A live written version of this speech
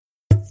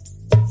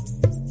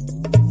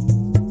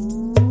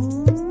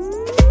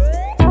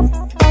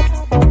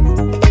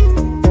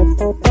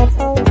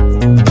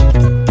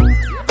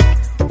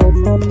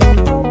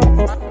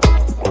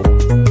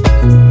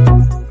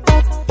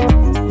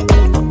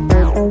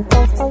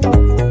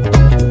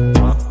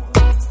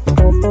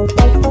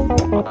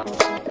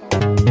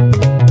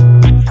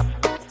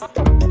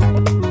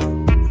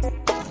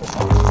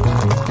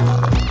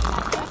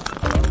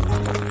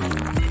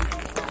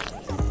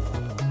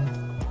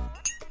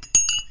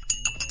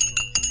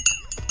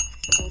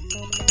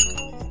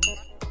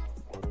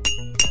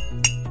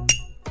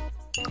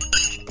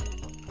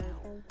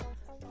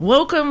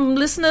Welcome,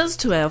 listeners,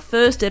 to our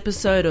first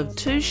episode of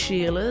Two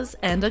Sheilas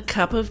and a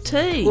Cup of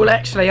Tea. Well,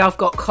 actually, I've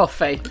got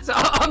coffee. So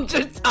I'm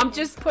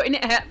just putting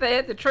it out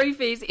there. The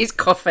truth is, it's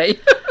coffee.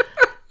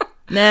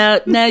 Now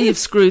you've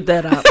screwed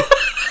that up,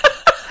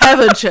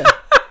 haven't you?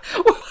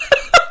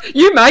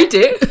 You made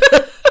it.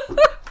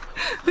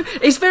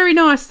 It's very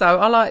nice, though.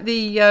 I like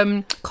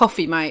the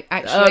coffee, mate,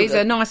 actually. It's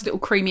a nice little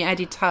creamy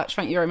added touch.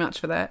 Thank you very much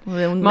for that.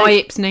 Well, my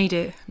hips need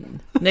it.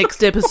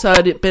 Next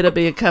episode, it better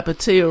be a cup of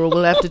tea or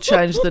we'll have to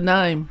change the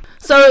name.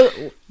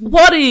 So,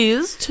 what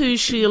is Two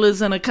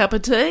Sheilas and a Cup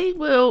of Tea?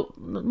 Well,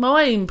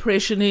 my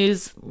impression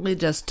is we're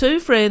just two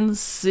friends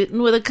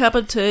sitting with a cup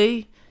of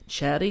tea,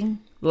 chatting,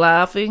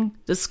 laughing,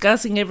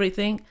 discussing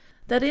everything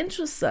that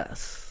interests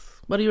us.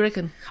 What do you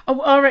reckon?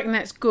 Oh, I reckon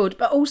that's good,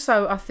 but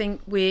also I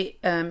think we're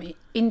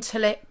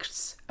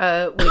intellects.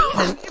 No, we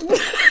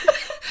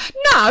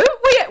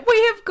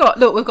have got.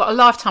 Look, we've got a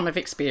lifetime of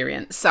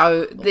experience,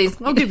 so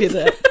there's. I'll give you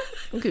that.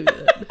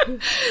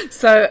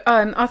 So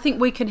I think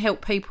we can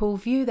help people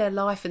view their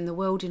life and the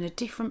world in a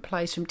different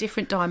place from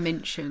different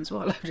dimensions.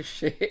 What a load of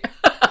shit!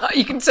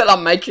 You can tell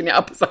I'm making it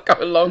up as I go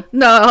along.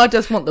 No, I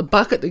just want the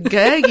bucket to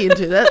gag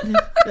into that.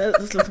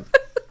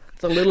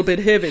 It's a little bit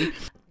heavy.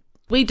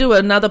 We do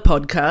another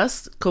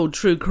podcast called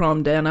True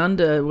Crime Down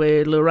Under,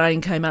 where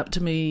Lorraine came up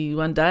to me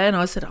one day and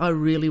I said, I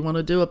really want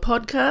to do a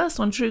podcast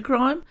on true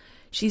crime.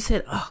 She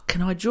said, oh,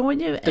 can I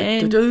join you?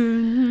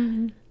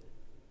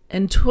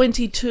 And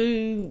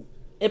 22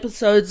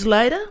 episodes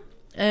later,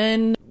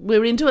 and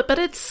we're into it. But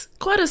it's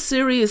quite a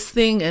serious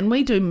thing, and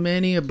we do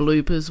many a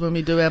bloopers when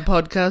we do our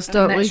podcast,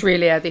 don't we? That's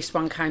really how this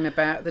one came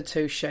about, the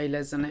Two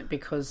Sheilas, isn't it?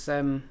 Because...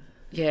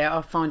 yeah,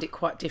 I find it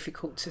quite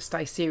difficult to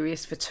stay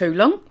serious for too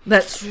long.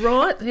 That's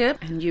right, yeah.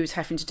 And you was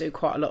having to do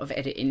quite a lot of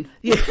editing.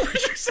 Yeah,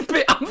 which was a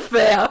bit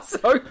unfair,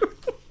 so...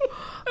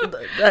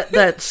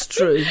 That's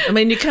true. I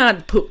mean, you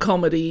can't put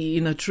comedy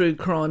in a true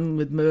crime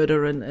with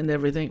murder and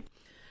everything.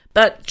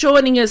 But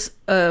joining us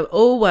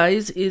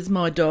always is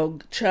my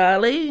dog,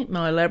 Charlie,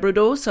 my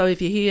Labrador. So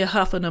if you hear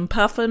huffing and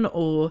puffing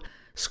or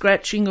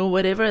scratching or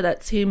whatever,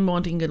 that's him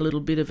wanting a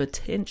little bit of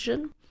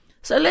attention.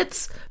 So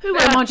let's...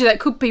 Mind you, that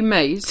could be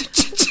me.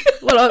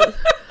 Well,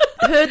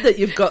 I heard that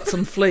you've got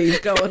some fleas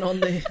going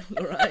on there,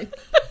 Lorraine.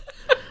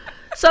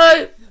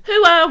 So,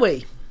 who are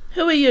we?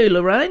 Who are you,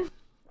 Lorraine?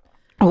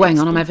 Oh, hang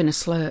on, I'm having a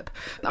slurp.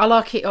 I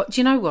like it. Do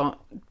you know what?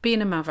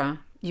 Being a mother,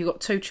 you've got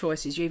two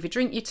choices. You either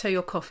drink your tea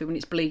or coffee when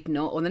it's bleeding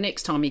hot, or the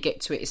next time you get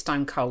to it, it's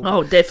stone cold.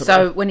 Oh, definitely.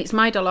 So, when it's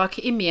made, I like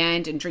it in my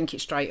hand and drink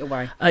it straight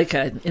away.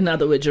 Okay, in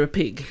other words, you're a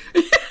pig.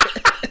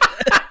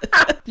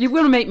 You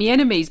want to make me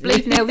enemies.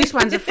 Believe now, this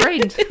one's a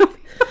friend.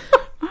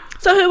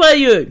 So who are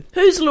you?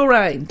 Who's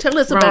Lorraine? Tell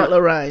us about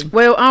Lorraine.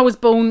 Well, I was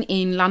born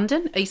in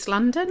London, East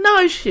London.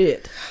 No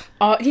shit.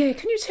 Yeah,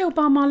 can you tell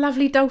by my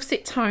lovely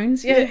dulcet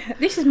tones? Yeah.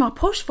 This is my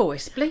posh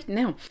voice, bleeding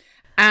now.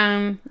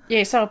 So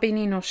I've been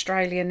in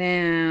Australia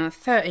now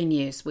 13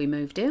 years. We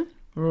moved here.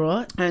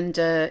 Right. And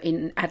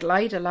in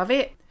Adelaide, I love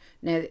it.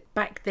 Now,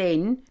 back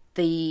then,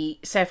 the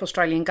South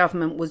Australian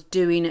government was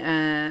doing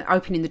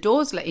opening the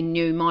doors, letting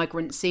new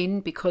migrants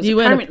in because you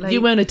apparently...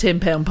 You weren't a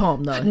 £10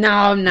 pom, though.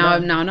 No,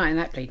 not in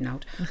that bleeding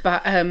old.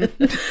 But,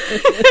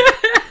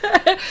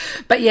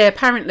 but yeah,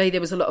 apparently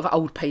there was a lot of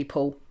old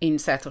people in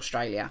South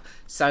Australia.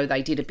 So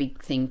they did a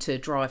big thing to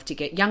drive to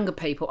get younger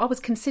people. I was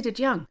considered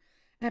young.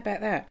 How about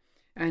that?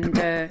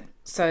 And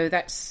so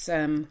that's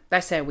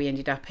how we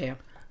ended up here.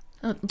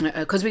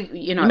 Because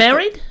we,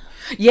 married?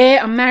 Yeah,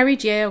 I'm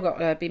married. Yeah, I've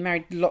got been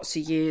married lots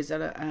of years.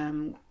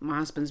 My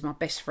husband's my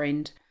best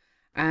friend.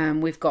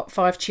 We've got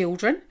 5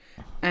 children,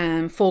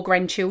 4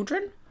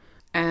 grandchildren.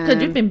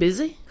 You've been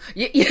busy.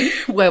 Yeah.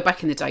 Well,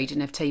 back in the day, you didn't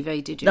have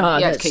TV, did you? No,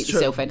 you had to keep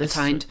yourself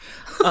entertained.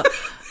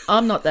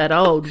 I'm not that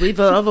old.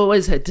 I've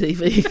always had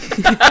TV.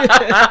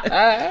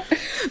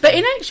 But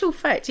in actual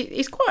fact,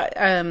 it's quite.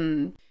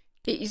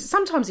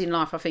 Sometimes in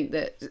life, I think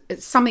that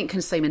something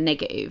can seem a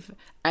negative,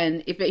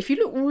 and if you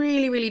look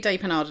really, really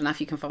deep and hard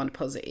enough, you can find a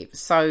positive.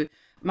 So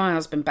my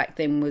husband back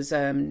then was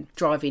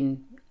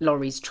driving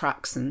lorries,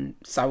 trucks, and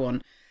so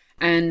on,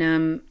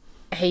 and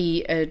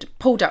he had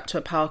pulled up to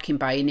a parking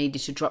bay and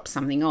needed to drop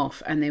something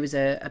off, and there was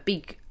a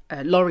big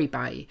lorry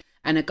bay,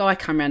 and a guy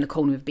came around the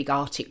corner with a big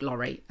Arctic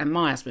lorry, and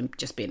my husband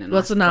just being a nice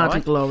What's an guy,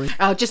 Arctic lorry?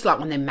 Oh, just like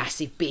one of them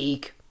massive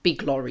big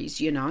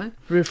lorries,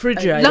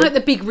 refrigerated, like the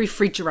big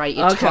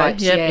refrigerated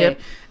types. Yep.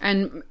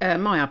 And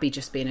my hubby,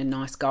 just being a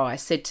nice guy,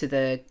 said to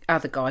the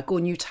other guy, "Go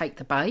on, you take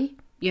the bay.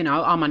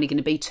 I'm only going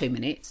to be 2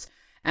 minutes."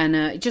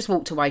 And he just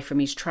walked away from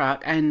his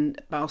truck, and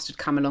the bastard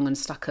come along and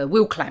stuck a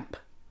wheel clamp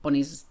on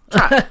his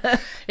truck.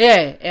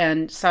 Yeah,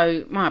 and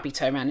so my hubby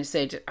turned around and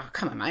said, "Oh,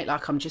 come on, mate,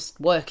 like I'm just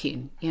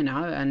working,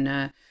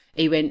 and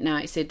he went, no,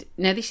 he said,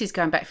 now this is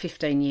going back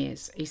 15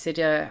 years. He said,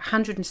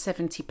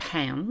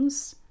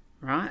 £170,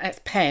 right? That's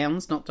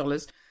pounds, not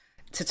dollars,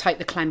 to take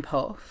the clamp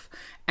off.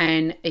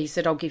 And he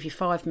said, I'll give you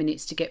 5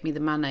 minutes to get me the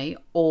money,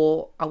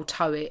 or I'll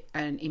tow it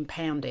and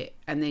impound it.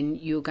 And then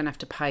you're going to have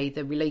to pay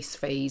the release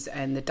fees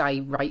and the day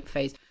rate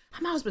fees.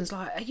 And my husband's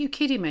like, are you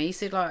kidding me? He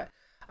said, like,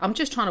 I'm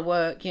just trying to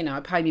work, you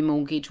know, pay me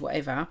mortgage,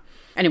 whatever.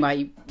 Anyway,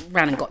 he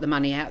ran and got the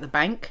money out of the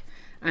bank.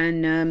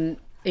 And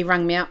he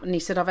rang me up and he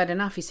said, I've had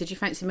enough. He said, you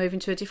fancy moving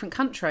to a different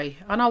country?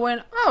 And I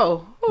went,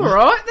 oh, all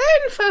right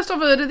then. First I've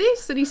heard of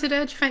this. And he said,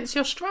 how do you fancy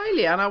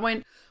Australia? And I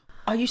went,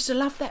 I used to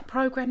love that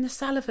programme, The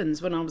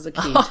Sullivans, when I was a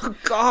kid. Oh,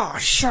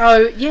 gosh.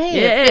 So, a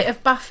bit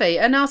of Buffy.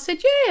 And I said,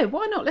 yeah,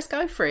 why not? Let's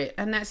go for it.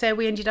 And that's how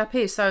we ended up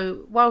here.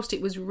 So whilst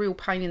it was a real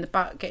pain in the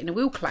butt getting a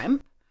wheel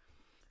clamp,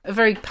 a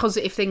very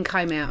positive thing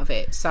came out of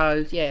it.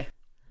 So, yeah.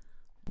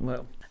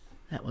 Well,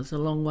 that was a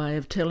long way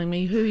of telling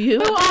me who you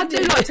are. Oh, I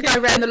do like to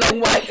go around the long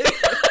way.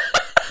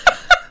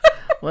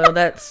 Well,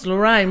 that's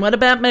Lorraine. What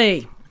about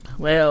me?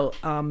 Well,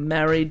 I'm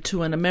married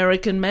to an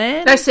American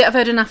man. That's it, I've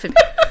heard enough of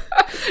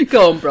it.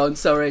 Go on, Bron,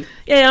 sorry.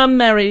 Yeah, I'm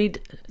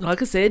married,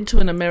 like I said, to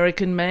an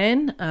American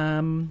man.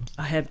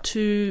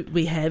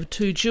 We have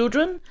two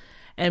children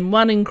and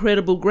one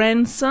incredible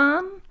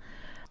grandson.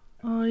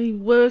 I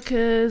work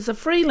as a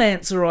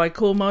freelancer, I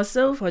call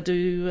myself. I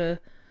do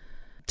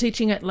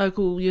teaching at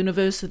local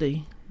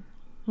university.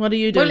 What do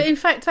you do? Well, in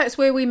fact, that's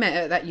where we met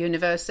at that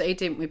university,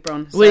 didn't we,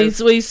 Bron? So...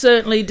 We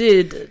certainly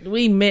did.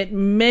 We met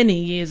many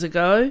years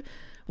ago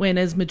when,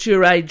 as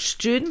mature age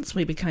students,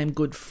 we became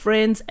good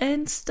friends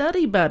and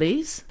study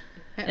buddies.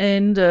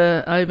 And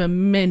over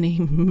many,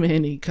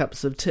 many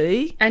cups of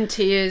tea. And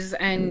tears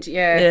and,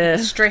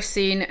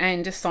 stressing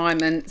and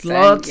assignments.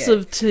 Lots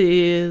of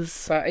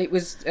tears. But it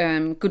was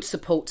good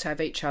support to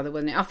have each other,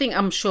 wasn't it?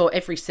 I'm sure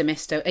every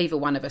semester either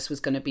one of us was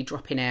going to be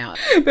dropping out.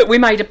 But we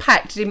made a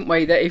pact, didn't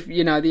we, that if,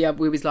 you know,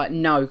 we was like,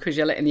 no, because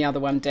you're letting the other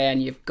one down,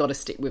 you've got to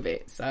stick with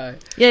it. So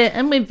yeah,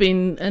 and we've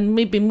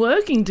been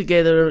working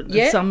together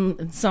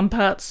in some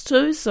parts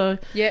too. So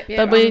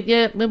but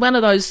we're one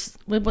of those.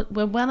 We're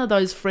one of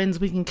those friends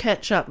we can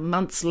catch up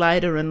months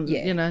later and,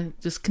 you know,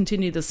 just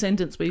continue the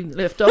sentence we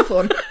left off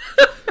on.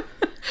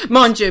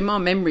 Mind you, my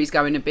memory's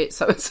going a bit,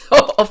 so it's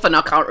often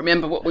I can't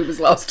remember what we was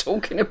last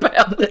talking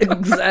about.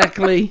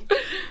 Exactly.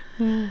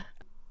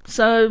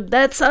 So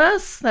that's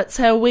us. That's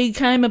how we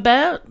came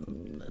about.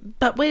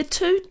 But we're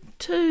two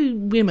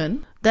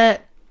women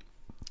that,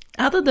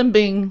 other than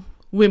being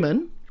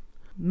women,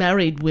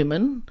 married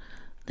women,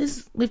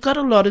 we've got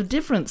a lot of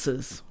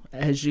differences.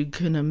 As you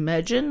can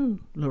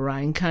imagine,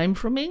 Lorraine came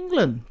from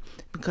England,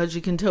 because you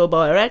can tell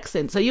by her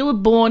accent. So you were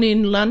born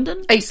in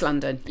London? East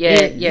London,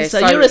 yeah. So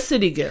you're a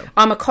city girl.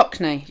 I'm a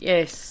Cockney,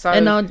 yes. So.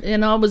 And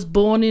I was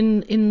born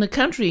in the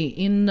country,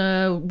 in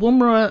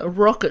Woomera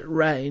Rocket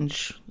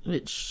Range,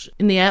 which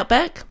in the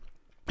outback.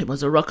 It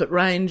was a rocket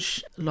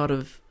range. A lot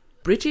of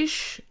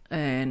British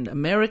and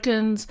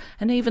Americans,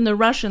 and even the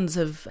Russians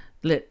have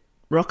let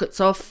rockets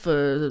off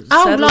for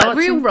satellites. Like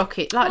real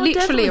rocket, like literally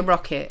definitely. A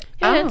rocket.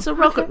 Yeah, it's a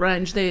rocket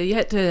range there. You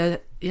had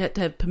to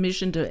have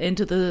permission to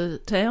enter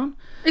the town.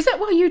 Is that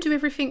why you do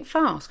everything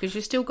fast? Because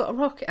you still got a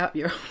rocket up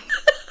your...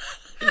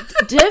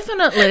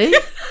 Definitely.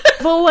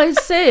 I've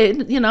always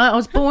said, you know, I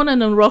was born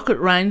in a rocket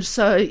range,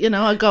 so, you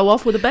know, I go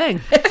off with a bang.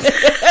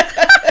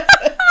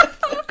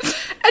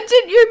 And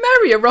didn't you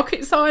marry a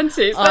rocket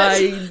scientist?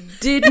 I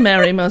did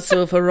marry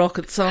myself a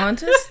rocket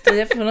scientist,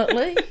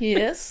 definitely,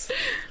 yes.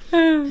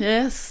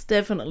 Yes,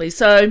 definitely.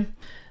 So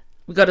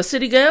we've got a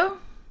city girl,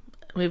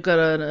 we've got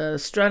an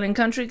Australian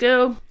country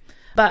girl,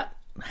 but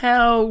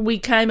how you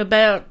came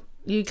about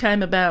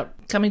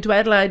coming to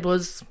Adelaide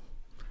was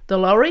the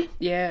lorry,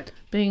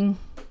 being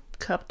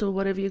cupped or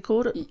whatever you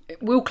called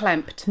it. Wheel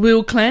clamped.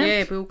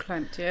 Yeah, wheel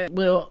clamped, yeah.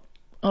 Well,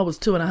 I was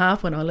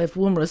 2.5 when I left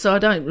Woomera, so I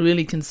don't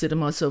really consider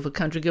myself a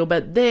country girl,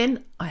 but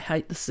then I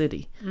hate the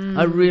city.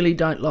 I really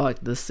don't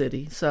like the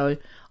city, so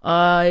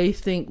I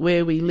think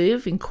where we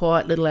live in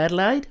quiet little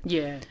Adelaide,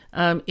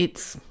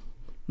 it's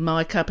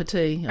my cup of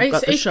tea.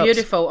 It's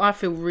beautiful. I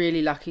feel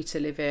really lucky to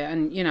live here,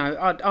 and you know,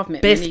 I've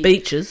met best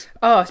beaches.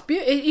 Oh, it's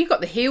beautiful. You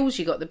got the hills,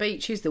 you got the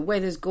beaches. The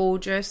weather's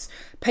gorgeous.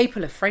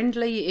 People are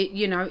friendly,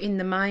 you know, in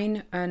the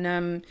main.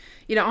 And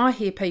you know, I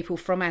hear people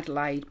from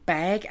Adelaide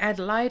bag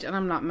Adelaide, and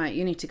I'm like, mate,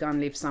 you need to go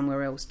and live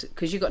somewhere else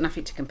because you've got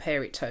nothing to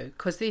compare it to.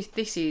 Because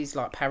this is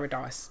like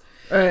paradise.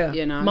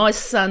 You know, my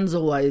son's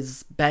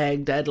always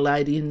bagged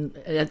Adelaide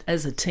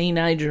as a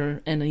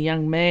teenager and a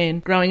young man.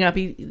 Growing up,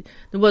 there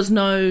was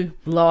no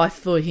life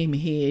for him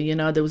here. You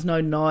know, there was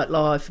no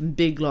nightlife and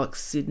big like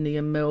Sydney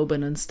and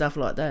Melbourne and stuff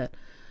like that.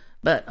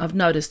 But I've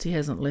noticed he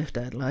hasn't left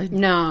Adelaide.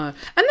 No,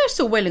 and that's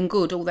all well and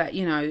good, all that,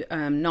 you know,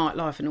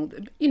 nightlife and all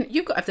that. You know,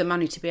 you've got to have the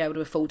money to be able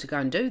to afford to go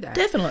and do that.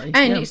 Definitely.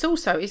 And it's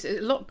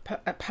a lot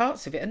of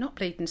parts of it are not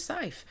bleeding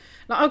safe.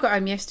 Like, I got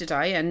home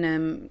yesterday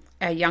and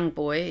our young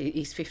boy,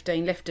 he's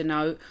 15, left a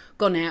note,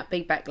 gone out,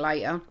 be back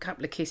later, a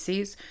couple of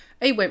kisses.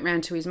 He went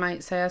round to his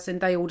mate's house and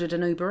they ordered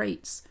an Uber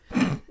Eats.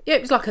 Yeah,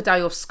 it was like a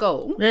day off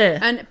school.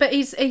 Yeah. But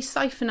he's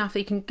safe enough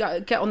he can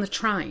get on the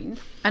train,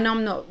 and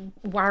I'm not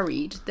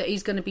worried that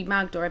he's going to be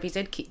mugged or have his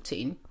head kicked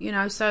in, you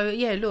know. So,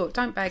 yeah, look,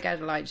 don't bag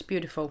Adelaide, it's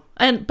beautiful.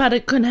 But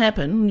it can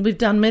happen. We've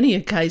done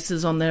many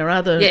cases on their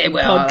other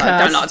podcasts. I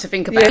don't like to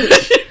think about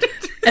it.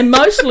 And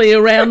mostly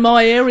around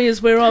my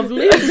areas where I've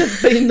lived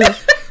have been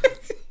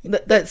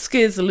that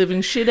scares the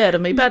living shit out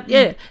of me. But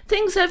yeah,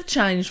 things have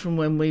changed from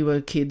when we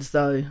were kids,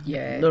 though.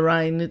 Yeah.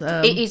 Lorraine.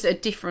 It is a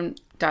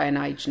different day and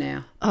age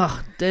now.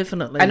 Oh,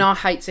 definitely. And I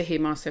hate to hear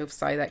myself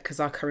say that because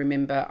I can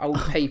remember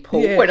old people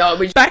when I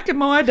was back in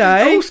my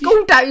day. Oh,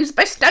 school days,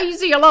 best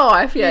days of your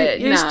life. Yeah,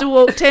 you used to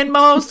walk 10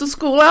 miles to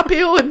school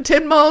uphill and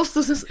 10 miles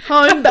to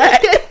home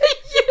back.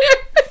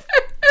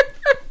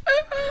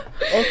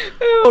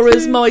 Or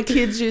as my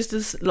kids used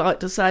to like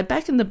to say,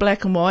 back in the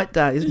black and white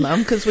days, Mum,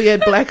 because we had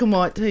black and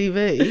white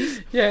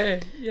TVs.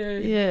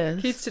 Yeah.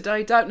 Kids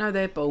today don't know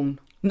they're born.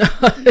 No,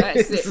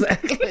 That's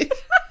exactly.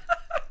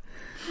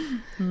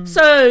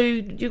 So,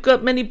 you've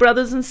got many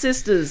brothers and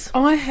sisters.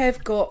 I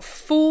have got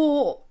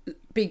 4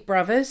 big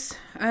brothers.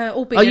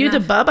 All big Are you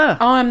enough. the bubba?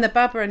 I'm the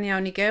bubba and the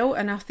only girl,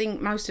 and I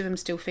think most of them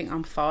still think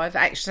I'm 5.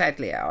 Actually,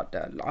 sadly,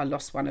 I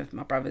lost one of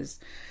my brothers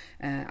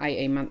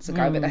 18 months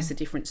ago, but that's a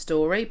different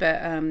story.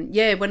 But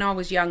when I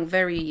was young,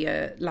 very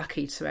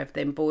lucky to have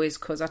them boys,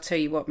 because I tell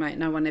you what, mate,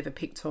 no one ever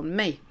picked on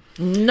me.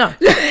 No,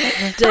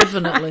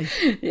 definitely.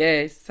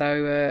 Yeah,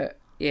 so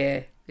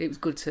it was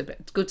good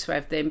to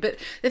have them. But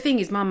the thing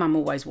is, my mum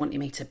always wanted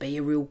me to be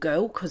a real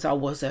girl because I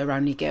was her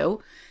only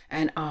girl.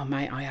 And, oh,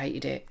 mate, I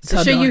hated it.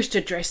 So she used to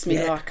dress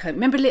me like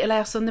remember Little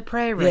House on the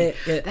Prairie?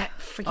 Yeah. That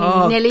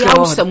freaking Nellie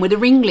Olsen with a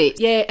ringlet.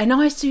 Yeah, and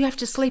I used to have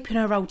to sleep in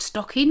her old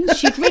stockings.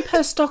 She'd rip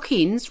her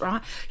stockings,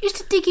 right? Used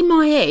to dig in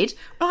my head,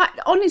 right,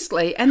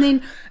 honestly. And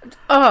then,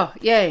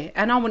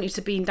 and I wanted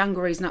to be in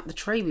dungarees and up the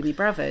tree with my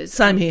brothers.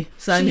 Same here.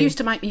 She used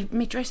to make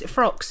me dress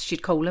frocks,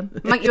 she'd call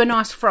them. Make you a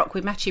nice frock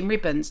with matching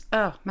ribbons.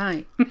 Oh,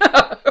 mate.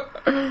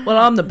 Well,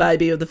 I'm the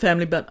baby of the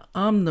family, but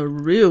I'm the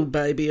real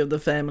baby of the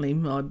family.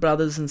 My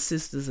brothers and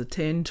sisters are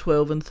 10,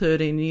 12 and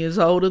 13 years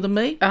older than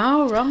me.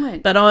 Oh,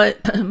 right. But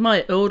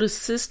my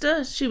eldest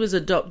sister, she was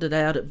adopted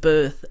out at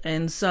birth,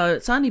 and so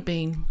it's only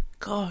been,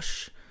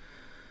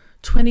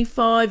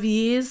 25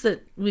 years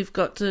that we've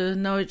got to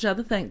know each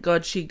other. Thank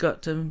God she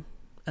got to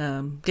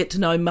get to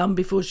know Mum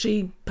before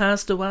she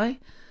passed away.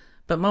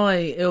 But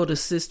my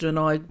eldest sister and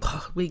I,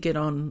 we get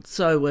on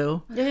so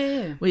well.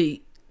 Yeah.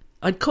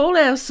 I'd call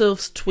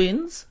ourselves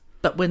twins,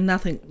 but we're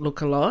nothing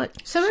look alike.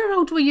 So how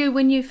old were you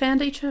when you found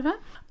each other?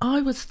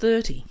 I was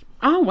 30.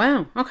 Oh,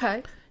 wow.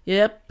 Okay.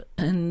 Yep.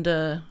 And,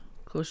 of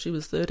course, she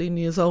was 13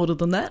 years older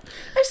than that.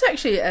 It's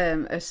actually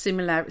a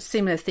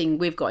similar thing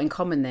we've got in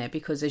common there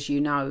because, as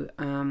you know,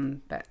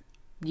 about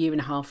a year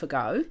and a half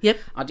ago,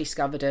 I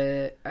discovered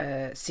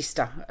a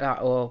sister,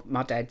 or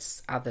my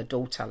dad's other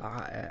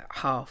daughter,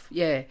 half.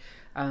 Yeah.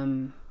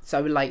 So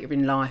later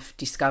in life,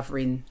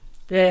 discovering...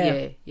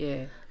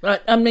 Yeah. Right,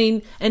 I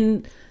mean,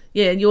 and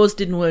yours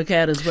didn't work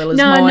out as well as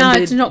mine did. No,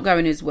 it's not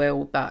going as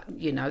well, but,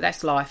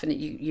 that's life, and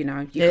you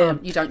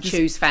don't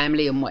choose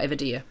family and whatever,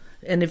 do you?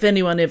 And if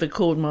anyone ever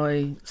called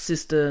my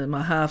sister,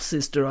 my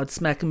half-sister, I'd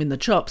smack them in the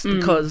chops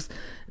because,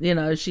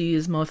 she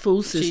is my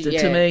full sister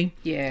to me.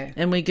 Yeah.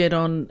 And we get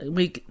on,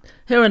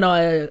 her and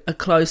I are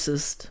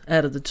closest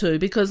out of the two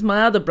because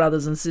my other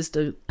brothers and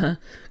sister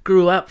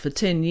grew up for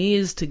 10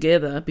 years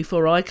together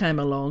before I came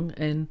along,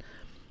 and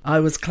I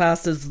was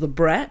classed as the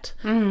brat,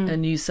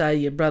 and you say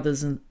your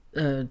brothers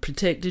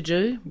protected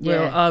you. Yeah.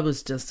 Well, I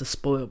was just a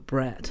spoilt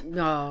brat.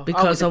 No,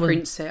 because I was a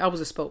princess. I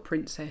was a spoilt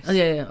princess.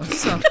 Yeah.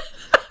 So,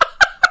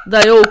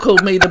 they all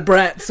called me the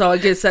brat, so I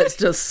guess that's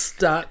just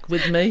stuck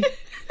with me.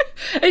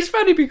 It's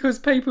funny because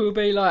people will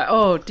be like,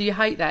 "Oh, do you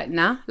hate that?"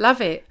 Nah,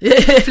 love it. Yeah.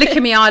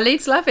 Flicking me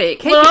eyelids, love it.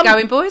 Keep it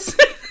going, boys.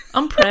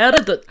 I'm proud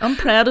of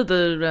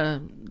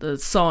the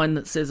sign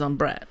that says I'm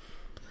brat.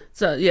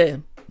 So yeah.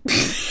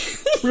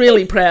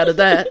 Really proud of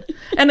that.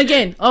 And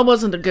again, I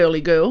wasn't a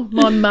girly girl.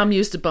 My mum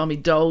used to buy me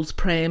dolls,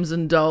 prams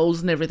and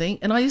dolls and everything,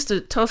 and I used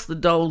to toss the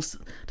dolls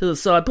to the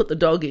side, put the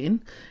dog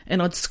in, and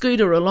I'd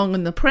scoot her along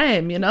in the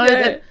pram,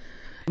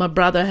 My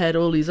brother had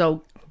all his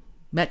old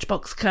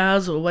Matchbox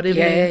cars or whatever.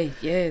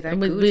 Yeah, they're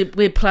good.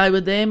 We'd play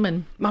with them.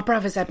 And my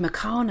brothers had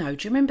Meccano.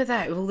 Do you remember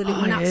that? With all the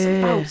little nuts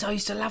and bolts. I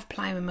used to love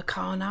playing with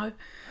Meccano.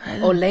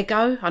 Or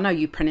Lego. I know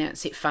you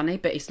pronounce it funny,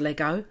 but it's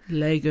Lego.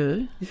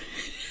 Lego.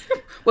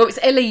 Well, it's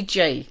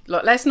L-E-G.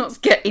 Like, let's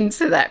not get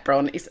into that,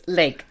 Bron. It's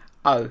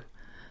Leg-O.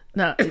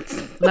 No,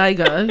 it's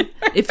Lego.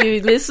 If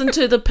you listen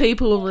to the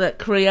people that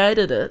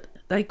created it,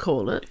 they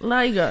call it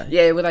Lego.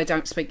 Yeah, well, they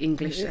don't speak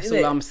English. That's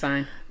all I'm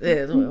saying.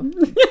 Yeah, well.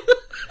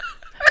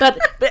 But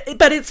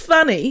it's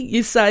funny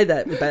you say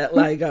that about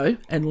Lego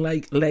and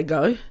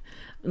Lego.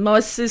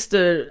 My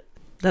sister,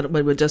 that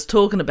we were just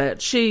talking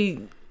about, she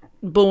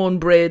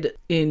bred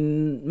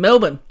in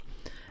Melbourne.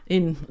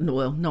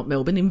 Not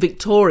Melbourne, in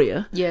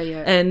Victoria.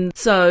 Yeah. And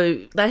so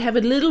they have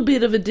a little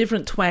bit of a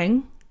different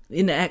twang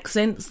in the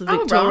accents, the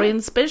Victorian,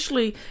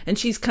 especially, and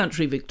she's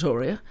country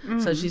Victoria,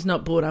 so she's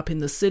not brought up in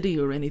the city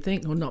or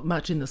anything, or not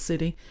much in the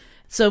city.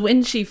 So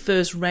when she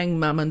first rang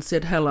Mum and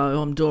said,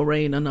 "Hello, I'm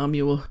Doreen and I'm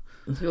your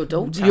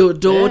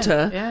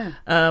daughter,"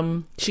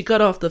 she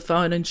got off the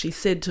phone and she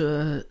said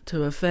to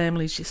her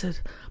family, she said,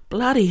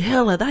 "Bloody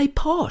hell, are they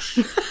posh?"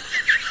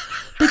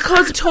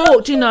 Because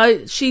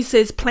she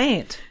says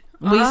plant.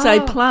 We say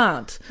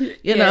plant,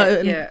 you know,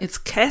 and yeah. it's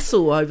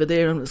castle over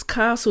there and it's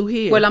castle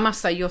here. Well, I must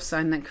say you're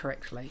saying that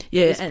correctly.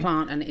 Yeah, It's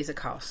plant and it is a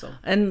castle.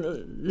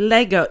 And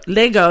Lego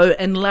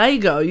and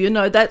Lego, you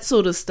know, that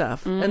sort of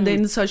stuff. And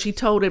then so she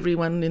told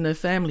everyone in her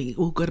family,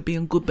 got to be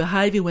on good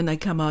behaviour when they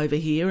come over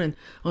here and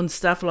on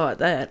stuff like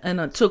that. And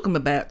it took them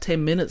about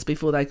 10 minutes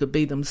before they could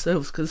be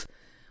themselves because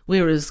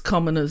we're as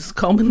common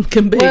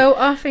can be. Well,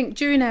 I think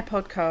during our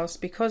podcast,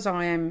 because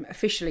I am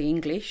officially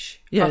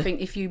English, Yeah. I think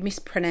if you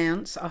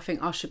mispronounce, I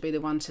think I should be the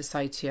one to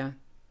say to you,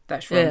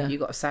 that's wrong, Yeah. you've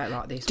got to say it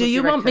like this. Do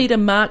you want me to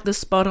mark the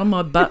spot on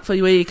my butt for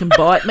you where you can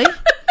bite me?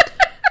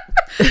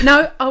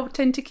 No, I'll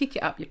tend to kick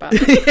it up your butt.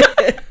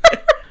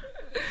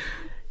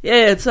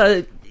 Yeah,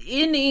 so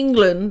in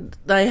England,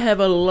 they have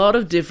a lot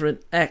of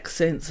different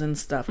accents and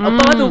stuff. Oh,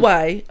 by the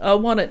way, I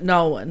want it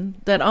known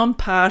that I'm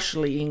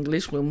partially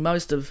English, well,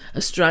 most of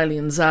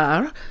Australians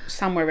are.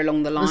 Somewhere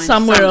along the line.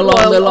 Somewhere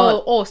along the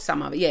line. Or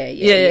some of it, yeah.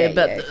 Yeah,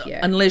 but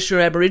unless you're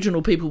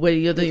Aboriginal people, where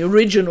you're the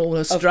original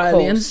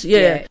Australians. Of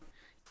course, yeah.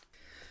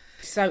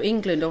 So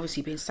England,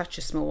 obviously being such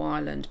a small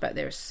island, but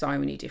there are so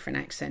many different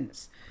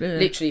accents. Yeah.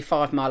 Literally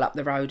 5 mile up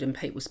the road and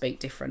people speak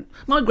different.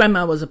 My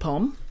grandma was a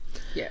Pom.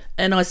 Yeah.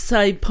 And I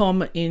say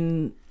Pom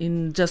in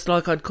just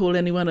like I'd call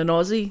anyone an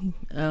Aussie.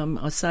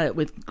 I say it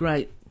with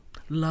great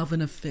love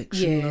and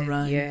affection,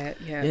 Lorraine.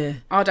 Yeah.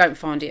 I don't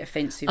find it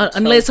offensive at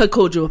unless all. I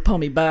called you a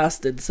pommy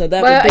bastard, so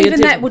that Well, would be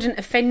even that wouldn't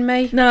offend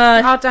me. No.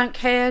 I don't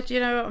care, do you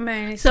know what I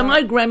mean? It's So like-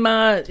 my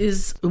grandma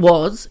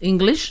was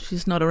English.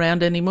 She's not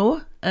around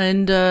anymore.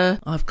 And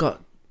I've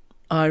got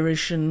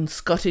Irish and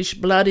Scottish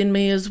blood in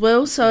me as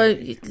well. So,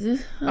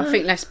 I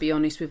think, let's be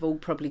honest, we've all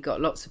probably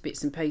got lots of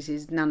bits and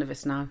pieces. None of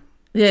us know.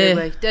 yeah.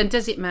 Do we? And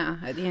does it matter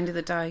at the end of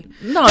the day?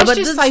 No, Let's but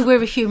just this- say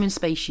we're a human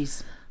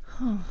species.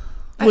 That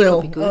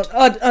Well, could be good.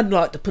 I'd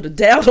like to put a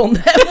doubt on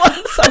that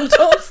one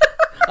sometimes.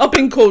 I've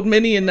been called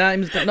many a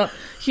names, but not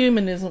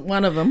human isn't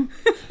one of them.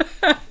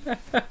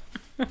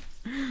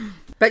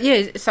 But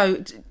yeah,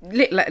 so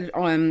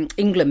little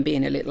England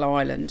being a little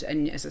island,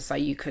 and as I say,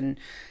 you can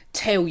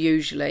tell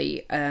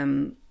usually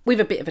with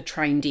a bit of a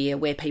trained ear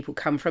where people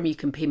come from. You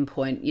can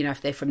pinpoint, you know,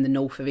 if they're from the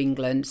north of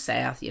England,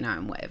 south, you know,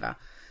 and whatever.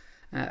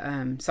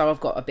 So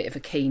I've got a bit of a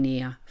keen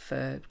ear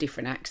for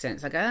different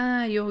accents. I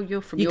go,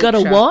 you're from You Yorkshire.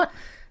 got a what?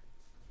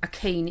 A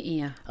keen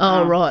ear.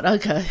 Oh, right,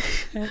 okay.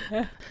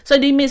 So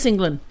do you miss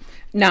England?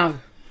 No.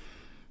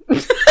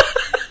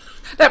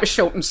 That was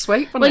short and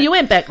sweet, wasn't Well, it? you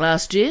went back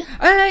last year.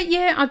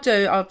 Yeah, I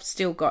do. I've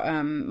still got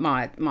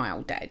my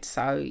old dad,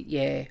 so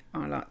yeah,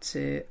 I like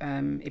to.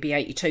 He'll be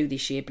 82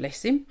 this year,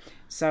 bless him.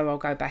 So I'll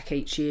go back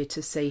each year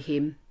to see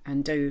him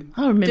and do.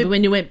 I remember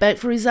when you went back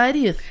for his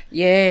 80th.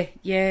 Yeah.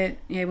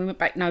 We went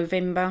back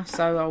November,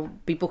 so I'll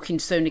be booking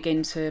soon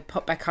again to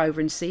pop back over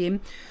and see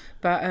him.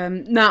 But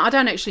no, I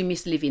don't actually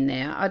miss living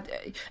there.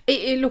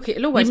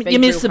 It'll always be. You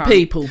miss real the home.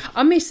 people.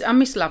 I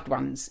miss loved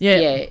ones.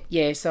 Yeah.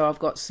 Yeah. So I've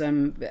got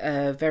some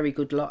very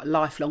good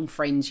lifelong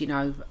friends, you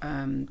know,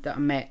 that I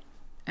met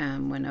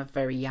when I was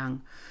very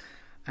young.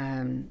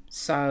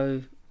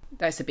 So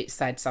that's a bit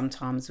sad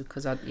sometimes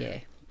because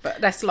but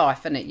that's life,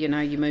 isn't it? You know,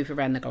 you move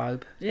around the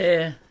globe.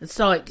 Yeah, it's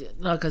like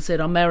I said,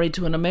 I'm married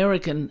to an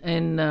American,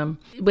 and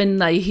when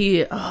they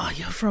hear, oh,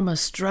 you're from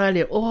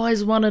Australia,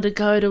 always wanted to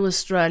go to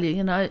Australia,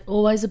 you know,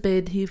 always a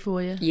bed here for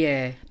you.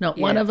 Yeah. Not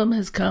one of them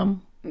has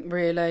come.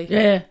 Really?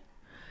 Yeah.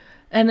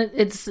 And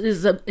it's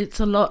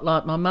a lot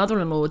like my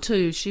mother-in-law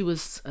too. She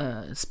was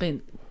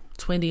spent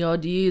 20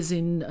 odd years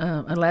in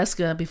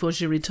Alaska before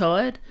she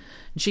retired.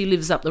 And she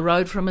lives up the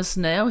road from us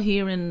now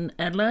here in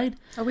Adelaide.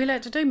 Are we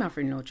allowed to do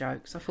mother-in-law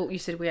jokes? I thought you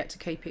said we had to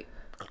keep it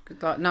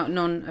like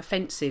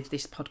non-offensive,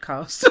 this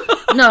podcast.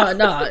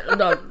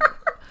 No.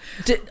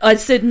 I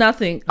said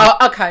nothing.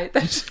 Oh, okay.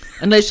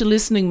 Unless you're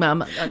listening,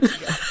 Mum.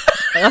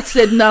 I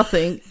said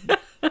nothing.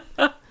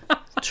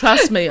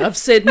 Trust me, I've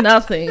said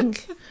nothing.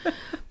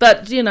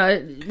 But, you know,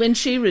 when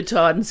she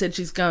retired and said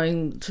she's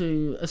going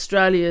to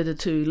Australia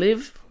to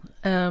live,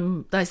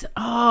 they said,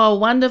 oh,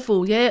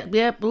 wonderful, yeah,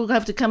 we'll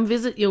have to come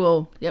visit you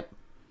all. Yep.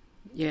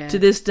 Yeah. To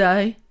this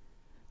day,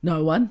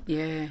 no one.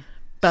 Yeah.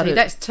 But See,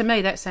 that's, to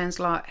me, that sounds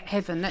like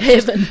heaven.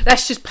 Heaven.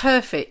 That's just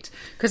perfect.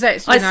 Because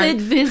that's, I said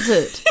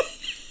visit.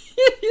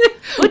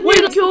 Wouldn't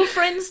you like your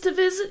friends to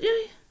visit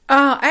you?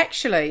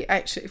 Actually,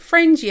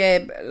 friends, yeah,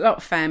 a lot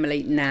of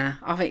family, nah.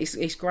 I think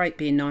it's great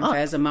being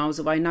 9,000 miles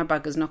away. No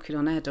buggers knocking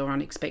on our door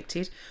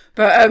unexpected.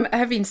 But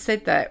having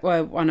said that,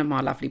 well, one of my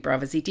lovely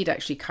brothers, he did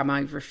actually come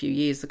over a few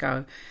years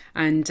ago.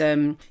 And,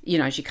 you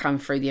know, as you come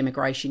through the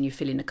immigration, you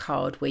fill in a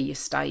card where you're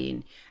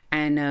staying.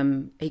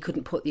 And he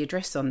couldn't put the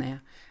address on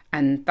there.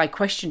 And they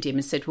questioned him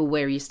and said, well,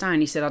 where are you staying?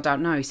 He said, I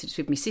don't know. He said, it's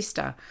with my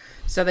sister.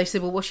 So they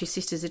said, well, what's your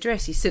sister's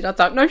address? He said, I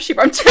don't know. She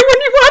won't tell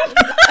anyone.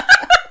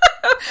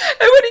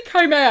 And when he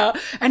came out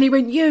and he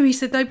went, he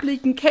said, they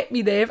bleeding kept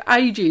me there for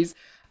ages.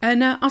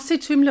 And I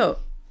said to him,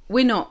 look,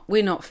 we're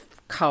not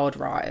card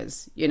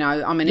writers. You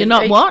know, I mean, You're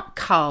not what?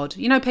 Card.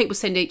 You know, people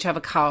send each other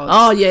cards.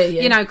 Oh, yeah,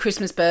 yeah. You know,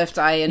 Christmas,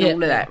 birthday, and all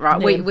of that,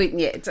 right?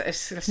 Yeah.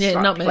 It's Yeah,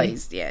 like, not me.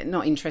 please, yeah,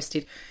 not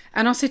interested.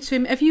 And I said to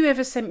him, have you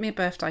ever sent me a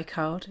birthday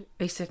card?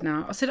 He said,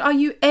 no. I said, are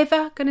you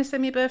ever going to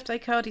send me a birthday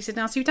card? He said,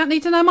 no. So you don't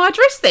need to know my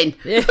address then.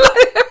 Yeah.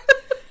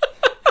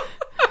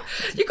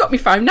 You got my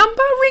phone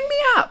number? Ring me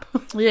up.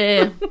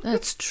 Yeah,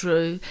 that's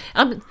true.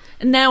 And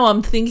now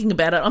I'm thinking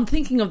about it. I'm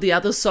thinking of the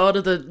other side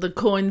of the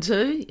coin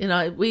too. You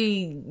know,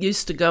 we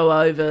used to go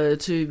over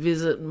to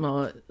visit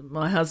my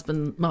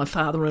husband, my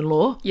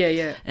father-in-law,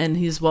 Yeah. and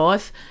his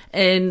wife,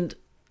 and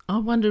I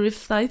wonder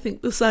if they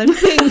think the same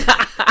thing.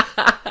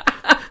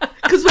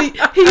 Because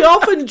he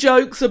often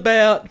jokes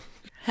about,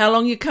 how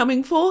long you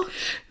coming for?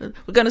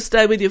 We're going to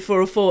stay with you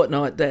for a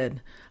fortnight,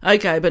 Dad.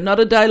 Okay, but not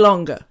a day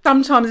longer.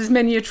 Sometimes there's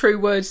many a true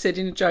word said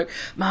in a joke.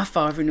 My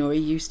father-in-law, he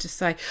used to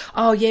say,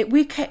 oh, yeah,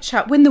 we'll catch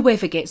up when the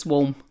weather gets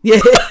warm. Yeah.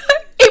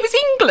 It was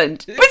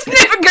England. It was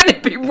never going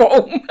to be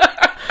warm.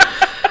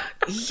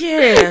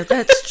 Yeah,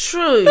 that's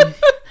true.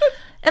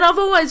 And I've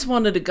always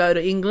wanted to go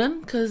to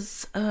England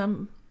because,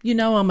 you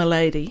know, I'm a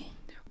lady.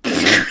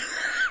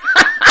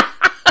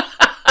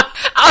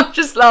 I'm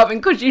just laughing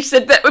because you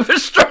said that with a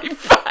straight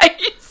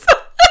face.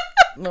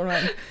 All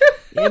right.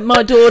 Yeah,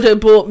 my daughter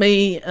bought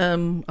me, I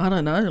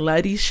don't know, a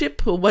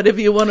ladyship or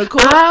whatever you want to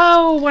call it.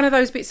 Oh, one of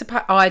those bits of...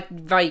 I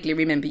vaguely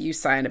remember you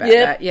saying about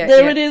that. Yeah,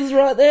 there it is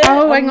right there.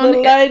 Oh, hang on. The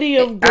lady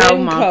of Glencoe. Oh,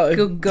 my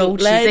good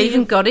God. She's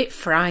even got it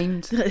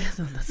framed.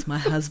 That's my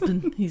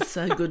husband. He's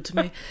so good to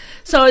me.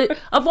 So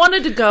I've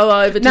wanted to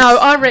go over to... No,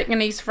 I reckon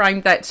he's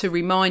framed that to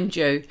remind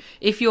you.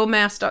 If your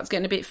mouth starts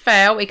getting a bit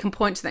foul, he can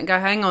point to that and go,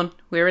 hang on,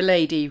 we're a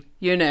lady,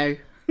 you know.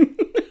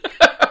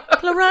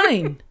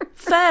 Lorraine,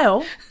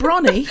 foul,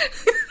 Bronny.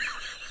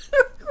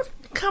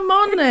 Come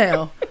on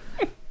now.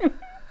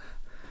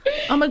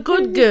 I'm a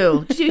good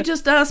girl. Did you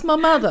just ask my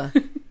mother?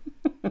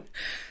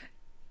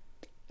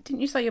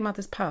 Didn't you say your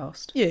mother's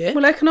passed? Yeah.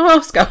 Well, how can I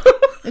ask her?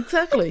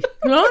 Exactly.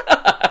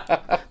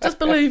 Right? Just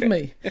believe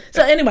me.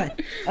 So anyway,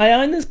 I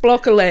own this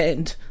block of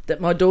land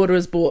that my daughter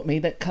has bought me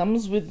that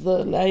comes with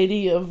the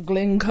Lady of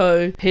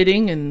Glencoe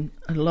heading, and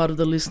a lot of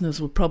the listeners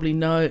will probably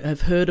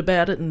have heard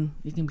about it, and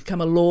you can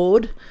become a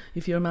lord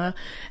if you're a male.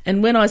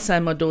 And when I say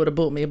my daughter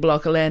bought me a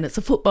block of land, it's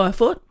a foot by a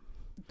foot.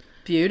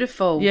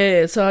 Beautiful.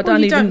 Yeah, so I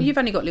You've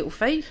only got little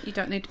feet. You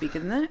don't need to be bigger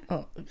than that.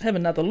 Oh, have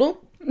another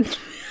look.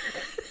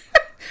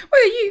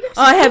 Well,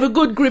 I have a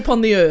good grip on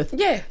the earth.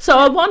 Yeah. So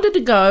I wanted to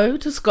go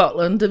to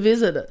Scotland to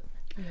visit it.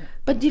 Yeah.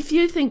 But if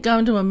you think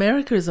going to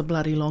America is a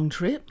bloody long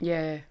trip,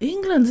 yeah,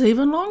 England's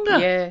even longer.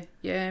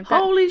 Yeah.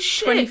 Holy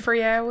shit.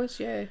 23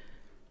 hours, yeah.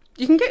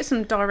 You can get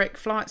some direct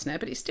flights now,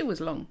 but it's still as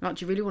long. Like,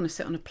 do you really want to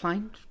sit on a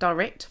plane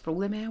direct for all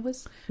them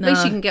hours? No. At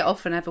least you can get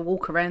off and have a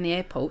walk around the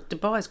airport.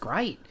 Dubai's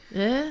great.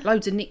 Yeah.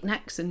 Loads of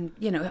knickknacks and,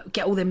 you know,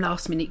 get all them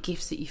last-minute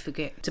gifts that you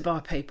forget to buy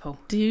people.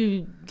 Do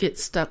you get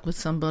stuck with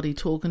somebody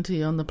talking to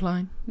you on the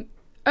plane?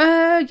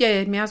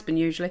 Yeah, my husband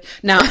usually.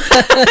 No,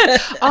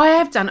 I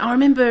have done. I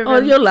remember... Oh,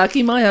 you're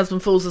lucky. My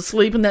husband falls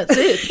asleep and that's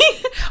it.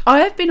 I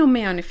have been on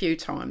my own a few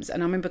times,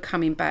 and I remember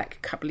coming back a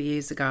couple of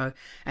years ago,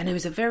 and there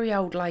was a very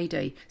old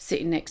lady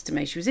sitting next to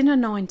me. She was in her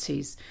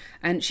 90s,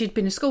 and she'd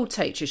been a school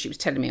teacher. She was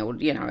telling me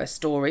all, you know, her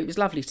story. It was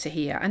lovely to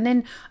hear. And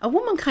then a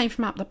woman came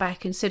from up the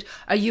back and said,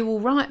 "Are you all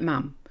right,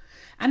 Mum?"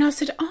 And I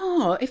said,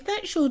 "Oh, if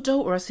that's your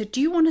daughter," I said, "do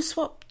you want to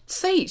swap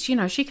seats? You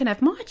know, she can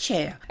have my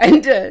chair."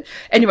 And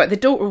anyway, the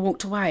daughter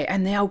walked away,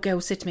 and the old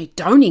girl said to me,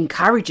 "Don't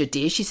encourage her,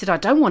 dear." She said, "I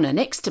don't want her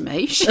next to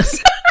me." She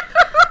said,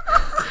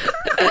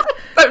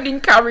 "Don't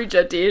encourage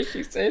her, dear,"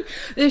 she said.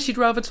 Yeah, she'd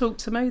rather talk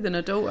to me than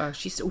her daughter.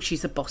 She said, "Oh,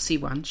 she's a bossy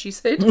one," she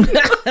said.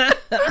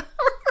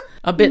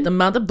 I bet the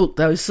mother booked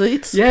those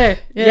seats. Yeah.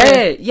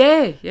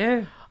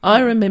 I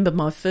remember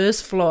my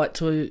first flight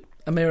to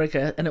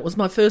America, and it was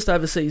my first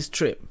overseas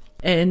trip.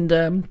 And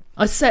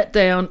I sat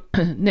down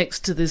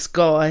next to this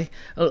guy.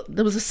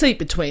 There was a seat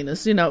between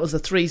us. You know, it was a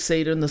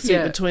 3-seater and the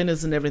seat between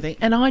us and everything.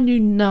 And I knew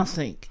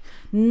nothing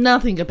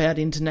about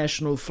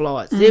international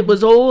flights. It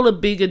was all a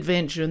big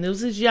adventure. And there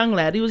was this young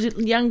lad. He was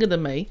younger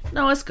than me.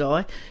 Nice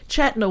guy.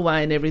 Chatting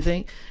away and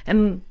everything.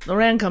 And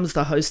around comes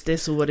the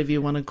hostess or whatever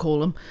you want to call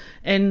them.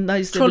 And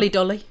they said... Trolley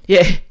dolly.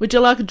 Yeah. "Would you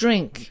like a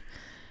drink?"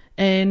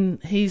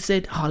 And he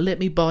said, "Oh, let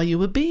me buy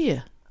you a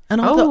beer." And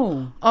I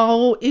thought,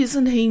 oh,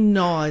 isn't he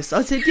nice?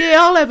 I said, "Yeah,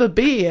 I'll have a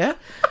beer."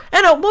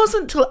 And it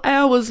wasn't till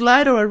hours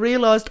later I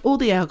realised all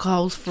the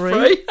alcohol's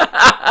free.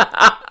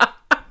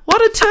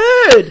 What a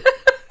turd.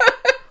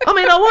 I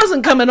mean, I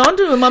wasn't coming on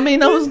to him. I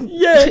mean, I was...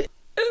 Let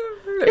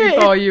me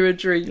buy you a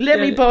drink. Let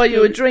me buy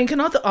you a drink.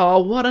 And I thought,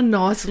 oh, what a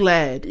nice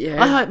lad.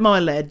 Yeah. I hope my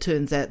lad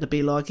turns out to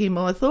be like him,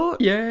 I thought.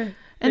 Yeah.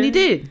 And he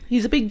did.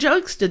 He's a big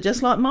jokester,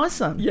 just like my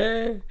son.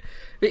 Yeah.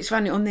 But it's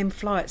funny, on them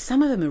flights,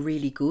 some of them are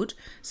really good.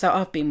 So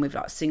I've been with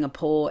like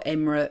Singapore,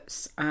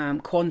 Emirates,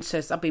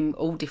 Qantas. I've been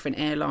all different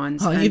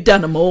airlines. Oh, you've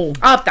done them all.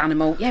 I've done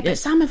them all, yeah. But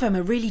some of them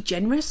are really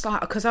generous,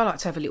 like, because I like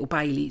to have a little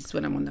Baileys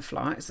when I'm on the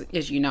flights.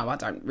 As you know, I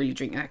don't really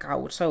drink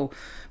alcohol at all.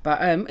 But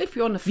if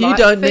you're on the flight,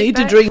 you don't need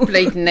to drink.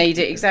 Need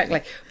it,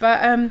 exactly.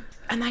 But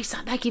And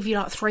they give you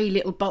like 3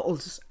 little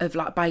bottles of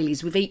like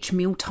Baileys with each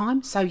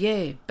mealtime. So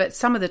yeah, but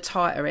some of the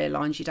tighter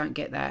airlines you don't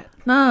get that.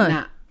 No,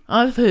 Nah.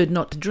 I've heard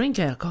not to drink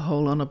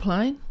alcohol on a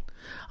plane.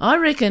 I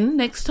reckon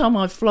next time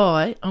I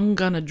fly, I'm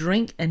going to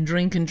drink and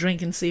drink and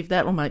drink and see if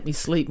that will make me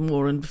sleep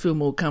more and feel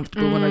more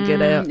comfortable when I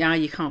get out. No,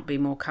 you can't be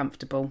more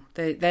comfortable.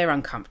 They're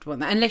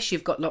uncomfortable. Unless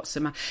you've got lots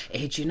of money.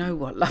 Do you know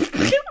what? Like,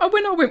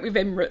 when I went with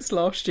Emirates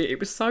last year, it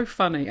was so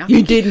funny.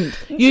 You didn't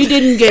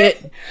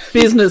get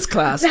business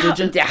class, did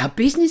you? Yeah,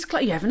 business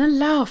class. You're having a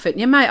laugh at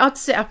you, mate. I'd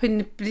sit up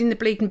in the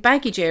bleeding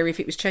baggage area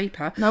if it was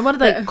cheaper. No, what do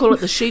they call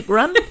it? The sheep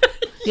run?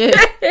 Yeah.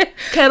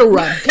 Cattle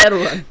run.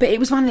 But it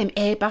was one of them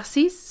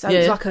Airbuses. So it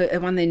was like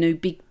one of their new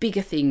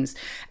bigger things.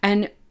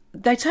 And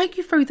they take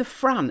you through the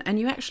front and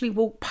you actually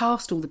walk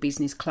past all the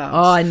business class.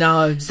 Oh, I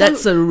know.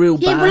 That's a real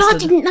bastard. Yeah, well, I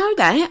didn't know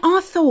that. I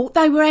thought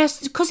they were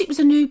asked, because it was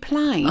a new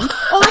plane.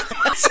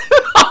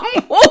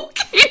 I'm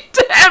walking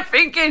down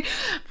thinking,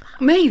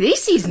 me,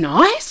 this is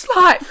nice,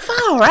 like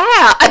far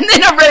out. And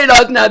then I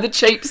realised, no, the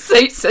cheap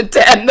seats are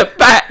down the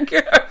back.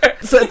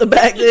 It's at the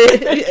back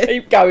there. Yeah.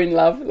 Keep going,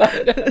 love.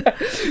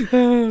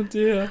 Oh,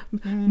 dear.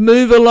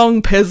 Move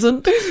along,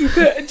 peasant. Do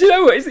you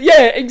know what?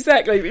 Yeah,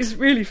 exactly. It's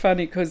really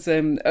funny because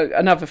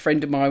another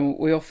friend of mine,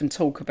 we often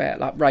talk about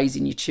like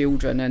raising your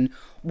children and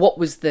what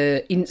was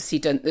the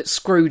incident that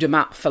screwed them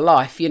up for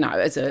life, you know,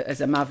 as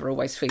a mother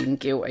always feeling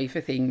guilty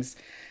for things.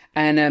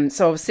 And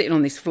so I was sitting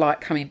on this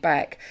flight coming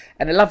back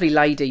and a lovely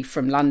lady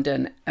from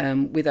London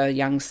with her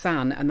young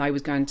son, and they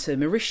was going to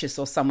Mauritius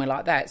or somewhere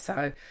like that.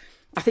 So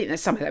I think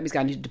that's something that was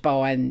going to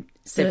Dubai and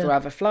several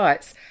other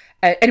flights.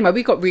 Anyway,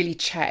 we got really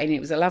chatting. It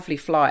was a lovely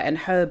flight, and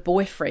her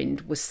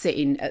boyfriend was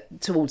sitting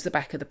towards the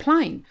back of the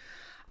plane.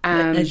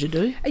 As you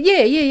do.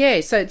 Yeah.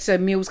 So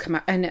meals come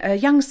up, and her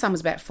young son was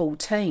about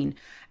 14.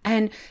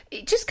 And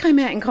it just came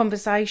out in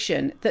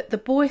conversation that the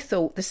boy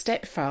thought the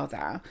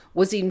stepfather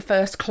was in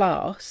first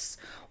class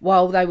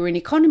while they were in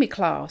economy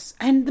class.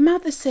 And the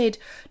mother said,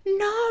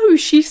 no,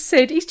 she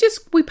said,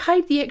 we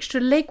paid the extra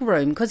leg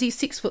room because he's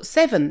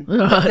 6'7",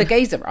 right. the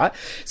geezer, right?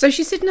 So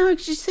she said, no,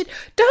 she said,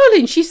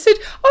 darling, she said,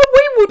 oh,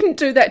 we wouldn't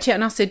do that to you.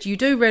 And I said, you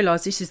do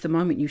realise this is the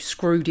moment you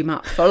screwed him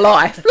up for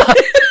life. Like,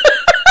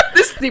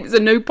 it was a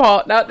new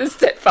partner. The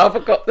stepfather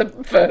got the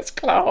first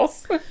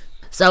class.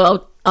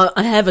 So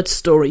I have a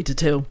story to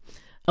tell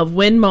of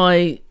when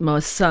my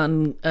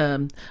son,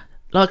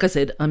 like I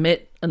said, I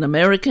met an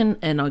American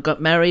and I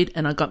got married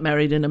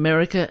in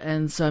America.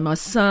 And so my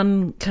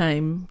son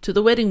came to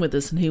the wedding with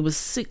us and he was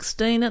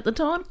 16 at the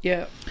time.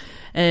 Yeah.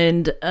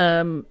 And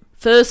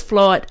first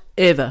flight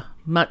ever,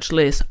 much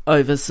less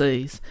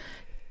overseas.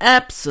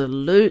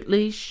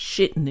 Absolutely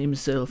shitting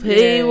himself.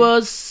 Yeah. He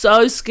was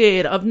so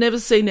scared. I've never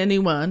seen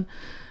anyone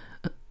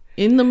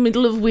in the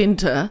middle of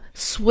winter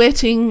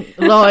sweating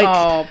like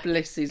oh,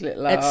 bless his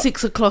little heart. at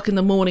 6 o'clock in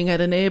the morning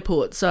at an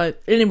airport. So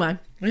anyway,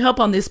 we hop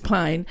on this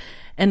plane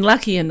and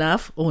lucky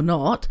enough or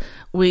not,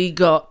 we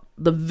got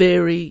the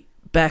very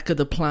back of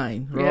the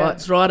plane, right? Yeah.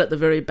 It's right at the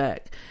very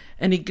back.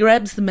 And he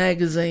grabs the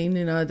magazine,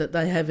 you know, that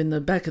they have in the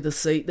back of the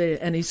seat there,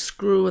 and he's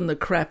screwing the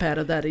crap out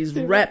of that. He's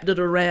wrapped it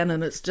around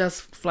and it's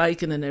just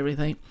flaking and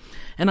everything.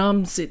 And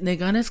I'm sitting there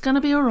going, it's going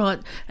to be all right.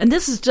 And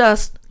this is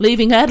just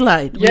leaving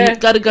Adelaide. Yeah, We've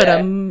got to go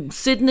to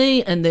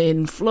Sydney and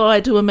then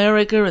fly to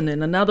America and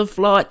then another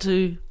flight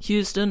to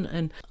Houston.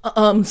 And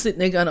I'm sitting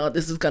there going, oh,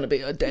 this is going to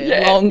be a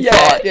damn long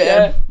flight.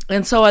 Yeah.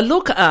 And so I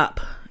look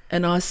up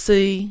and I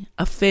see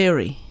a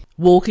fairy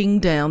walking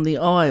down the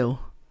aisle.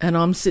 And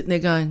I'm sitting there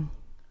going,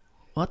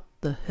 what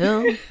the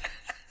hell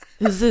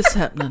is this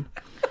happening?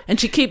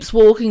 And she keeps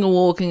walking and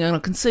walking, and I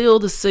can see all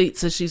the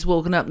seats as she's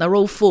walking up, and they're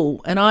all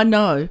full. And I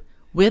know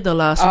we're the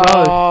last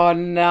row. Oh,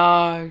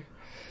 no.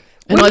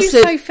 And when I you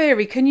said, say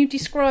fairy, can you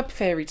describe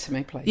fairy to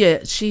me, please? yeah,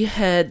 she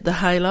had the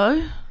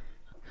halo,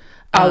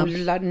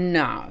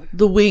 no.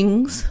 the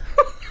wings,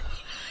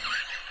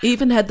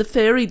 even had the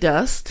fairy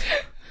dust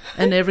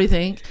and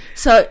everything.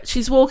 So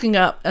she's walking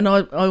up, and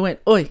I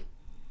went, oi,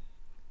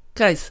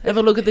 Case, have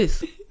a look at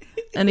this.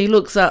 And he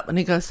looks up and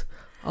he goes,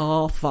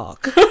 oh,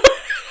 fuck.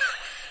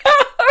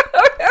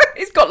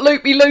 He's got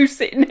Loopy Loo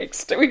sitting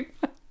next to him.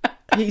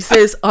 He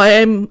says,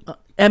 am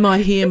I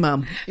here,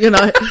 Mum? You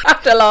know.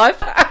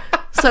 Afterlife.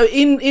 So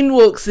in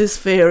walks this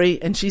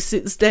fairy, and she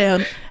sits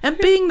down, and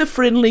being the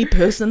friendly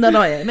person that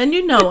I am, and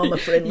you know I'm a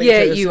friendly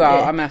person. Yeah, you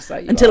are, I must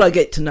say. Until I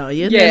get to know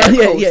you. Yeah, then,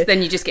 of course.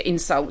 Then you just get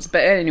insults.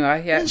 But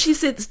anyway, yeah. And she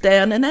sits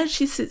down, and as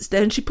she sits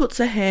down, she puts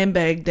her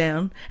handbag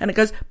down, and it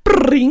goes,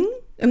 bring,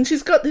 and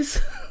she's got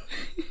this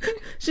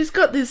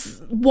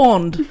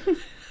wand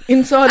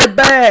inside a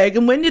bag,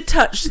 and when you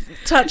touch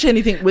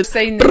anything with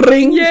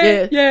bring,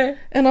 yeah.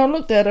 And I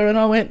looked at her and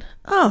I went,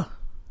 oh,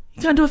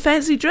 you're going to a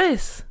fancy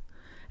dress?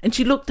 And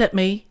she looked at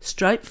me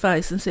straight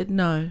face and said,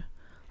 no,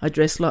 I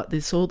dress like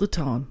this all the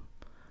time.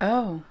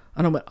 Oh.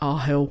 And I went, oh,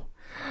 hell.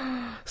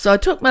 So I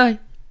took my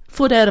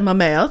foot out of my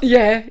mouth.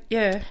 Yeah.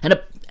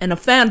 And I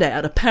found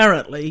out,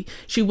 apparently,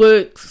 she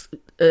works,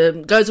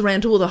 goes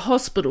around to all the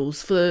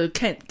hospitals for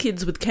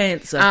kids with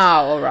cancer. Oh,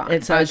 all right.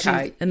 And so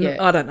okay.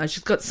 I don't know,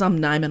 she's got some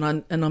name, and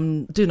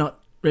I do not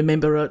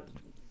remember it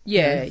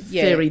Yeah,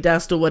 yeah. fairy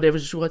dust or whatever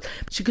she was.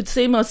 She could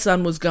see my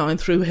son was going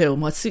through hell.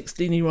 My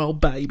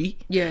 16-year-old baby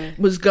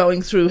was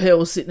going through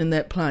hell sitting in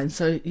that plane.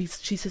 So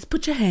she says,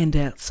 put your hand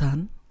out,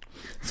 son.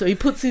 So he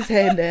puts his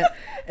hand out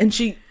and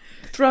she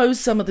throws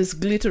some of this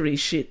glittery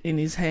shit in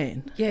his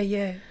hand. Yeah,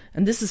 yeah.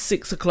 And this is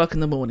 6 o'clock in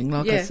the morning,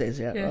 like I says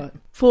outright. Yeah.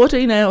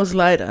 14 hours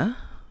later,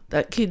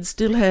 that kid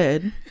still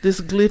had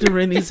this glitter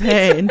in his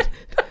hand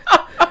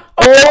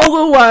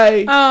all the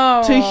way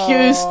to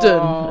Houston,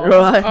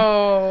 right?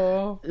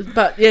 Oh.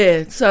 But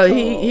yeah, so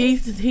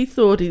he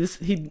thought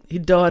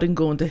he'd died and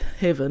gone to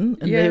heaven,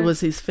 and there was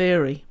his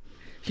fairy.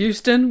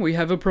 Houston, we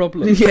have a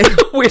problem. Yeah.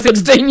 We're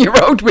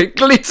 16-year-old with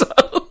glitter.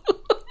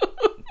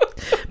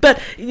 But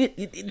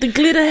the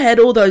glitter had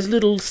all those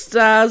little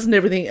stars and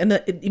everything, and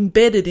it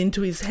embedded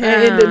into his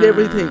hand and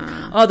everything.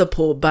 Oh, the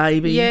poor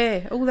baby.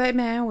 Yeah, all them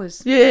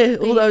hours. Yeah,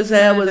 all those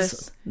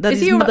hours.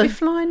 Is he all right with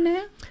flying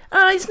now?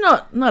 He's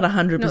not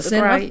 100%. Not the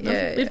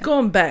great, We've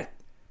gone back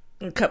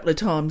a couple of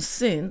times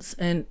since,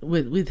 and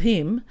with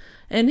him,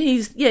 and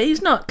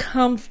he's not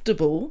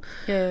comfortable.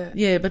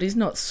 Yeah, but he's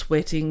not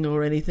sweating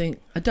or anything.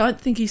 I don't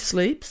think he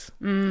sleeps.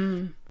 I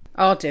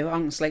do. I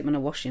can sleep on a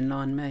washing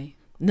line, me.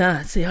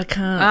 No, see, I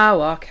can't.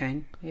 Oh, I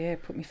can. Yeah,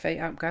 put my feet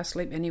up, go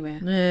sleep anywhere.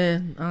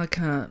 Yeah, I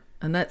can't.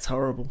 And that's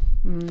horrible.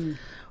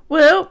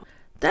 Well,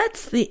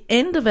 that's the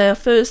end of our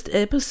first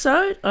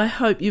episode. I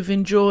hope you've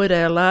enjoyed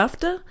our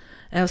laughter,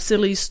 our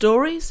silly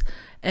stories,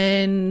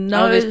 and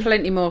there's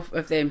plenty more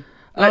of them.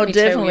 Let me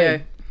definitely. Tell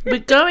you. We're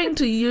going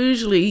to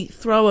usually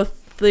throw a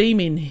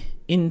theme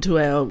into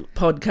our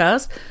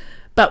podcast,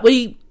 but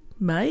we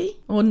may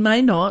or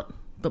may not,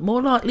 but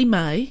more likely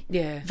may,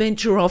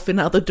 venture off in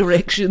other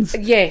directions.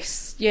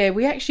 Yes, yeah,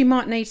 we actually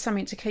might need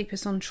something to keep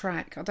us on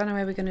track. I don't know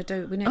how we're going to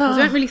do it. Because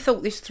we haven't really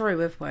thought this through,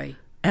 have we?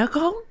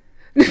 Alcohol?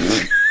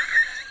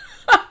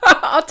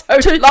 I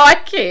don't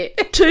like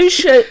it. Two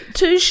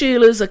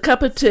Sheilas, a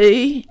cup of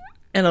tea,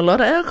 and a lot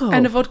of alcohol.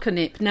 And a vodka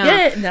nip. No.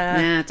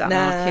 Yeah, don't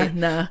like it.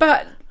 Nah.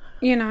 But,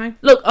 you know.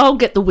 Look, I'll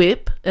get the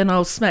whip and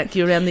I'll smack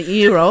you around the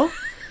ear roll.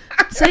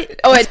 See?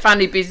 Oh, it's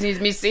funny business,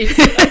 missus.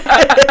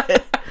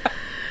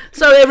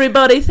 So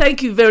everybody,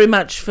 thank you very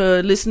much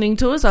for listening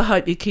to us. I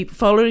hope you keep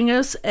following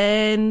us.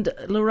 And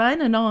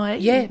Lorraine and I...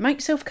 Yeah, make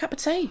yourself a cup of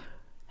tea.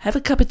 Have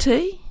a cup of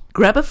tea,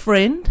 grab a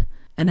friend,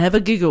 and have a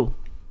giggle.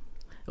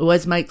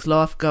 Always makes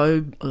life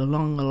go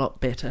along a lot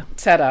better.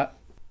 Ta-da.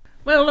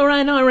 Well,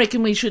 Lorraine, I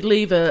reckon we should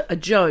leave a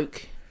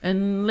joke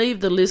and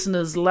leave the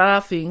listeners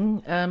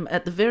laughing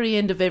at the very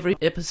end of every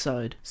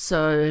episode.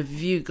 So have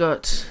you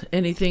got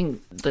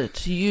anything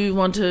that you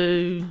want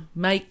to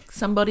make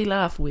somebody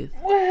laugh with?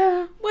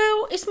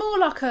 Well, it's more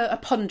like a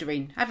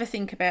pondering. Have a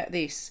think about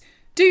this.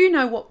 Do you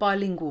know what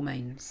bilingual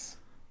means?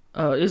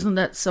 Oh, isn't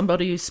that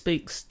somebody who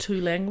speaks 2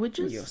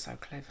 languages? You're so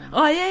clever.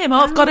 I am.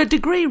 I've got a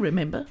degree,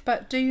 remember?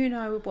 But do you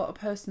know what a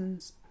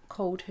person's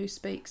called who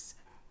speaks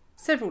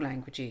several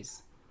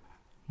languages?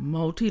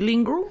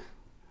 Multilingual?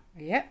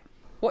 Yep.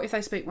 What if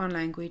they speak one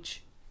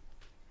language?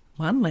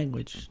 One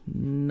language?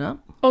 No.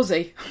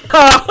 Aussie.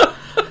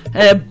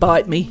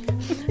 Bite me.